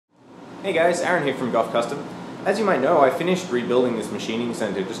Hey guys, Aaron here from Golf Custom. As you might know, I finished rebuilding this machining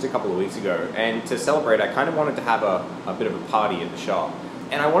center just a couple of weeks ago, and to celebrate I kind of wanted to have a bit of a party at the shop.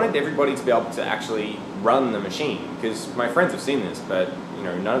 And I wanted everybody to be able to actually run the machine, because my friends have seen this, but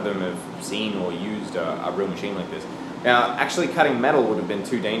none of them have seen or used a real machine like this. Now, actually cutting metal would have been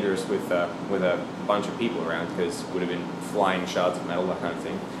too dangerous with a bunch of people around, because it would have been flying shards of metal, that kind of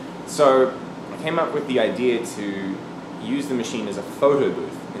thing. So I came up with the idea to use the machine as a photo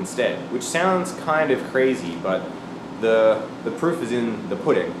booth instead, which sounds kind of crazy, but the proof is in the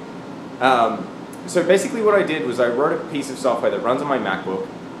pudding. So basically what I did was I wrote a piece of software that runs on my MacBook,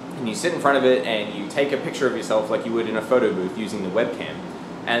 and you sit in front of it and you take a picture of yourself like you would in a photo booth using the webcam,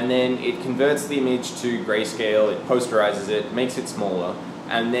 and then it converts the image to grayscale, it posterizes it, makes it smaller,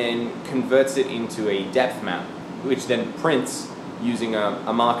 and then converts it into a depth map, which then prints using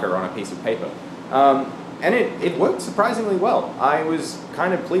a marker on a piece of paper. And it worked surprisingly well. I was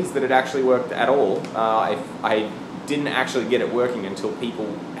kind of pleased that it actually worked at all. I didn't actually get it working until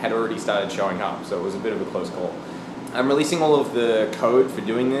people had already started showing up, so it was a bit of a close call. I'm releasing all of the code for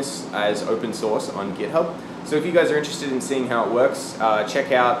doing this as open source on GitHub, so if you guys are interested in seeing how it works,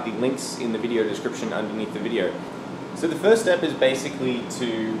 check out the links in the video description underneath the video. So the first step is basically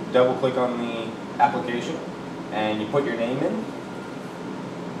to double click on the application and you put your name in.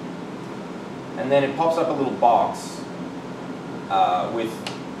 And then it pops up a little box with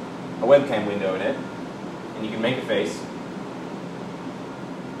a webcam window in it, and you can make a face,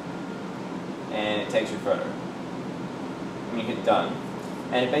 and it takes your photo. And you hit done,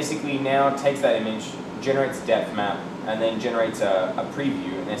 and it basically now takes that image, generates a depth map, and then generates a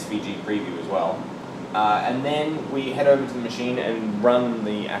preview, an SVG preview as well. And then we head over to the machine and run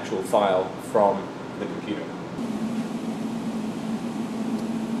the actual file from the computer.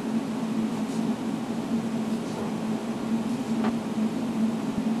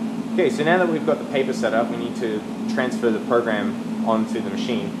 Okay, so now that we've got the paper set up, we need to transfer the program onto the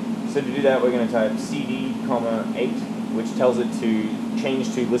machine. So to do that, we're going to type CD, 8, which tells it to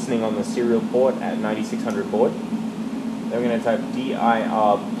change to listening on the serial port at 9600 baud. Then we're going to type dir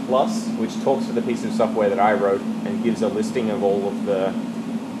plus, which talks to the piece of software that I wrote and gives a listing of all of the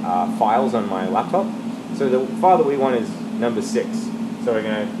files on my laptop. So the file that we want is number 6. So we're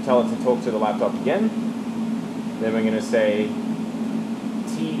going to tell it to talk to the laptop again. Then we're going to say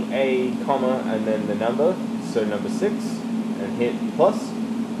a comma and then the number, so number 6, and hit plus,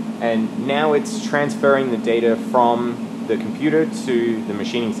 and now it's transferring the data from the computer to the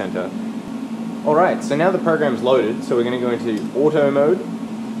machining center. Alright, so now the program's loaded, so we're going to go into auto mode,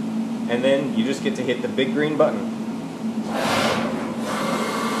 and then you just get to hit the big green button.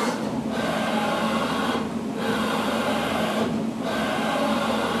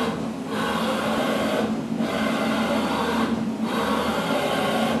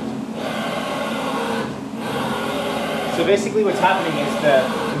 So basically what's happening is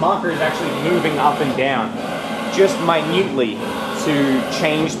the marker is actually moving up and down just minutely to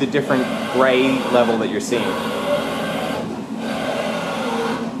change the different gray level that you're seeing.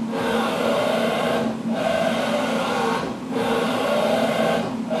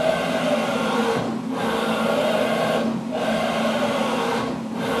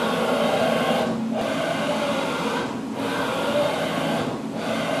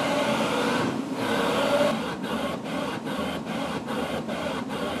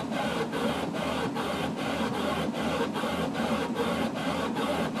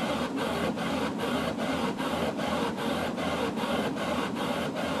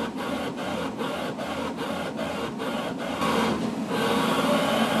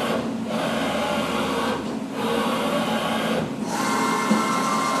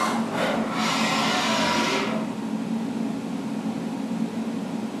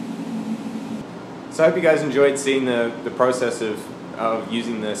 So I hope you guys enjoyed seeing the process of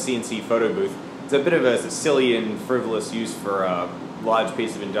using the CNC Photo Booth. It's a bit of a silly and frivolous use for a large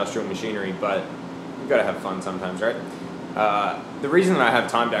piece of industrial machinery, but you've got to have fun sometimes, right? The reason that I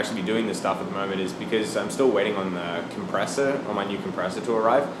have time to actually be doing this stuff at the moment is because I'm still waiting on the compressor, on my new compressor to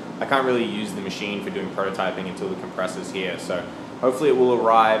arrive. I can't really use the machine for doing prototyping until the compressor's here, so hopefully it will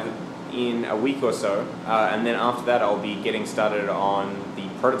arrive in a week or so, and then after that I'll be getting started on the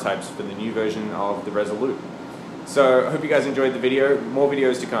prototypes for the new version of the Resolute. So I hope you guys enjoyed the video. More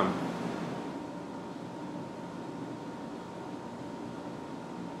videos to come.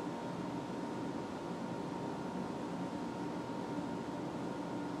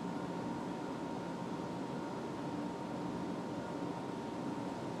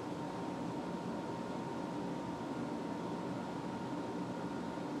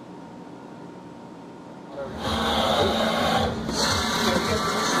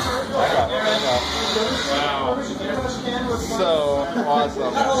 Wow. So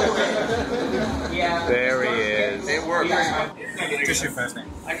awesome. There he is. It works. Just your first name.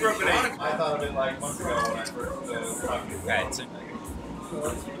 I grew up in I thought of it like months ago when I first Right. So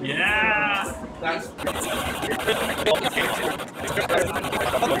yeah! That's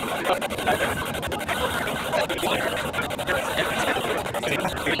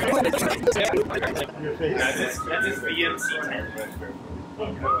this BMC 10.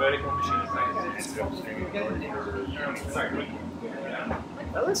 Vertical machine.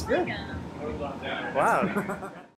 that looks good. Wow.